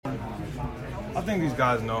I think these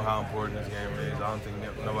guys know how important this game is. I don't think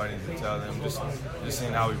nobody needs to tell them. Just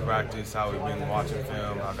seeing how we practice, how we've been watching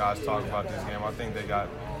film, how guys talk about this game. I think they got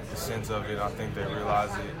the sense of it. I think they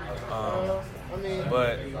realize it.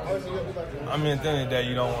 But I mean, at the end of the day,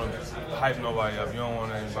 you don't want to hype nobody up. You don't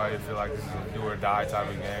want anybody to feel like this is a do or die type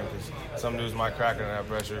of game, because some dudes might crack under that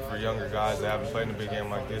pressure. For younger guys that haven't played in a big game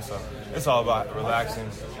like this, so it's all about relaxing,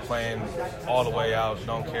 playing all the way out.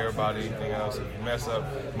 Don't care about anything else. If you mess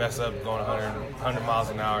up, going 100 miles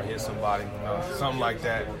an hour, hit somebody, something like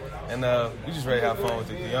that. And we just ready to have fun with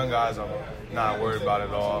it. The young guys, I'm not worried about it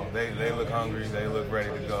at all. They look hungry. They look ready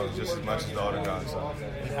to go just as much as the older guys. So.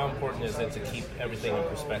 And how important is it to keep everything in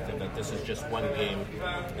perspective, that this is just one game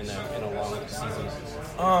in a long season?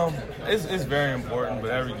 It's very important,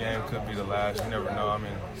 but every game could be the last. You never know. I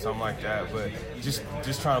mean, something like that. But just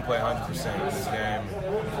trying to play 100% in this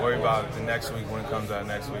game. Worry about the next week when it comes out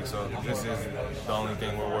next week. So this isn't the only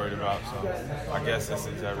thing we're worried about. So I guess this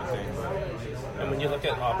is everything. And when you look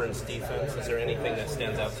at Auburn's defense, is there anything that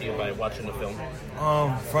stands out to you by watching the film?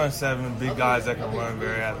 Front seven, big guys that can run,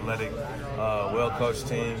 very athletic, well-coached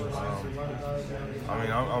team. I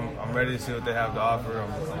mean, I'm ready to see what they have to offer.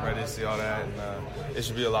 I'm ready to see all that, and it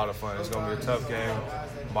should be a lot of fun. It's going to be a tough game.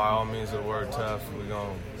 By all means of the word tough,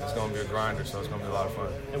 it's going to be a grinder, so it's going to be a lot of fun.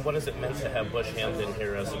 And what has it meant to have Bush Hampton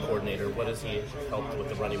here as a coordinator? What has he helped with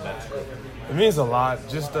the running backs group? It means a lot.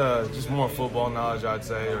 Just more football knowledge, I'd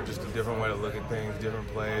say, or just a different way to look at things, different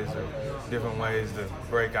plays, or different ways to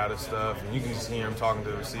break out of stuff. And you can just hear him talking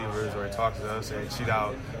to the receivers, or he talks to us, and cheat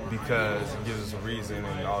out because he gives us a reason,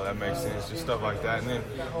 and all that makes sense. Just stuff like that. And then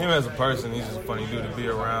him as a person, he's just a funny dude to be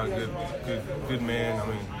around. Good man. I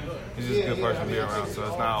mean, he's just a good person to be around. So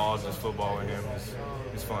it's not all just football with him.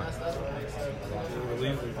 It's fun. I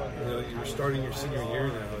believe you're starting your senior year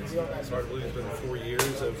now. It's hard to believe it's been 4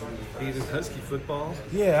 years of being in Husky football.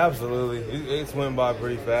 Yeah, absolutely. It's went by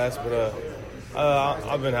pretty fast, but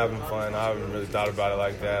I've been having fun. I haven't really thought about it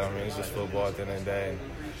like that. I mean, it's just football at the end of the day. And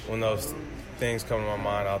when those things come to my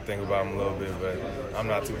mind, I'll think about them a little bit, but I'm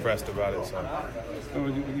not too pressed about it. So.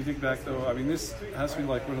 When you think back, though, I mean, this has to be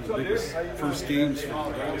like one of the biggest first games for you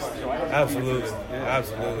guys. Absolutely.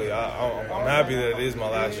 Absolutely. I'm happy that it is my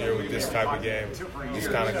last year with this type of game.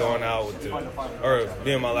 Just kind of going out with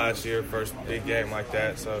being my last year, first big game like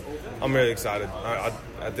that. So I'm really excited.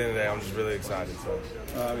 At the end of the day, I'm just really excited. So.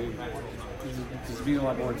 I mean, there's been a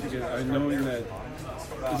lot more to get. I know that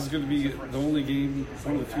this is going to be the only game,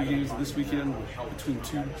 one of the few games this weekend between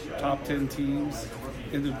two top 10 teams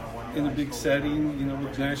in a big setting,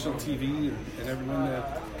 with national TV and everyone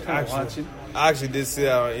that kind of watching. I actually did see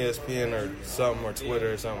that on ESPN or something, or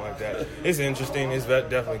Twitter or something like that. It's interesting. It's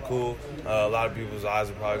definitely cool. A lot of people's eyes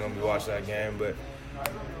are probably going to be watching that game, but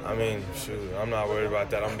I mean, shoot, I'm not worried about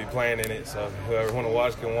that. I'm going to be playing in it, so whoever want to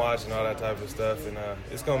watch can watch and all that type of stuff, and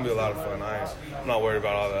it's going to be a lot of fun. I'm not worried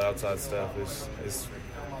about all that outside stuff. It's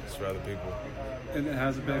for other people. And it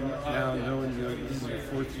has been now knowing this is your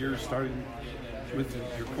fourth year starting with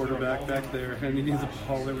your quarterback back there handing you the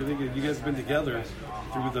ball and everything, and you guys have been together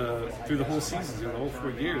through the whole season, the whole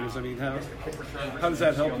 4 years. I mean, how does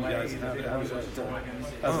that help you guys? How does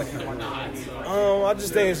that kind of work? I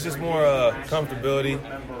just think it's just more comfortability,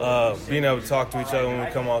 being able to talk to each other when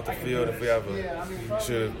we come off the field. If we have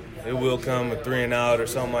it will come a 3 and out or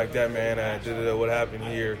something like that, man. What happened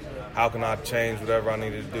here? How can I change whatever I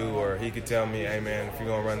need to do? Or he could tell me, hey, man, if you're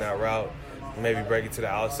going to run that route, maybe break it to the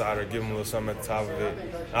outside or give him a little something at the top of it.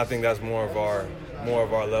 I think that's more of our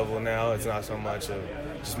level now. It's not so much of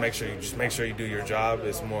just make sure you do your job.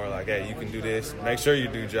 It's more like, hey, you can do this. Make sure you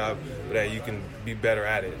do your job, but hey, you can be better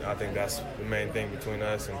at it. I think that's the main thing between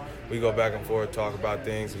us, and we go back and forth, talk about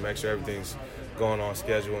things, and make sure everything's going on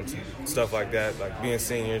schedule and stuff like that. Like being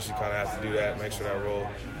seniors, you kind of have to do that, make sure that roll.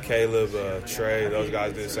 Caleb, Trey, those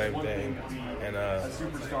guys do the same thing. And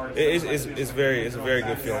it's a very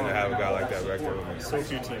good feeling to have a guy like that back there with me. So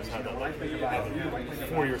few teams have that, like a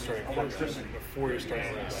 4-year starting quarterback, a 4-year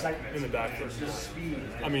starting in the backfield.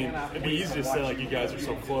 I mean, it'd be easy to say like you guys are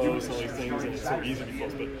so close and all these things, and it's so easy to be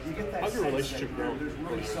close. But how's your relationship grown,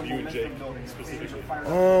 you and Jake specifically? You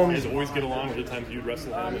guys always get along, or the times you'd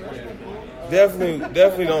wrestle him?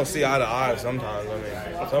 Definitely don't see eye to eye sometimes. I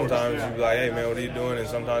mean, sometimes you be like, hey man, what are you doing? And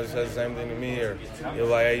sometimes he says the same thing to me, or you're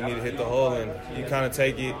like, hey, you need to hit the hole, and you kind of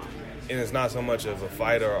take it, and it's not so much of a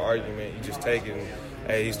fight or an argument. You just take it, and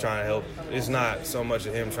hey, he's trying to help. It's not so much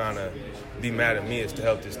of him trying to be mad at me, it's to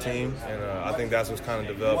help this team, and I think that's what's kind of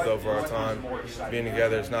developed over our time being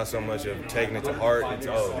together. It's not so much of taking it to heart. It's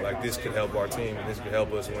like this could help our team, and this could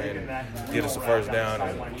help us win, get us the first down,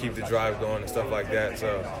 and keep the drive going and stuff like that.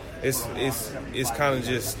 So it's kind of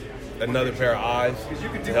just another pair of eyes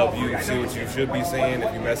to help you see what you should be seeing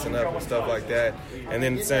if you're messing up and stuff like that. And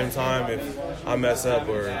then at the same time, if I mess up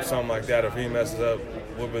or something like that, or if he messes up,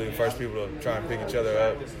 we'll be the first people to try and pick each other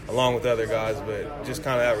up along with other guys. But just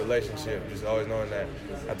kind of that relationship, just always knowing that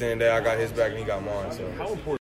at the end of the day, I got his back and he got mine. So. How important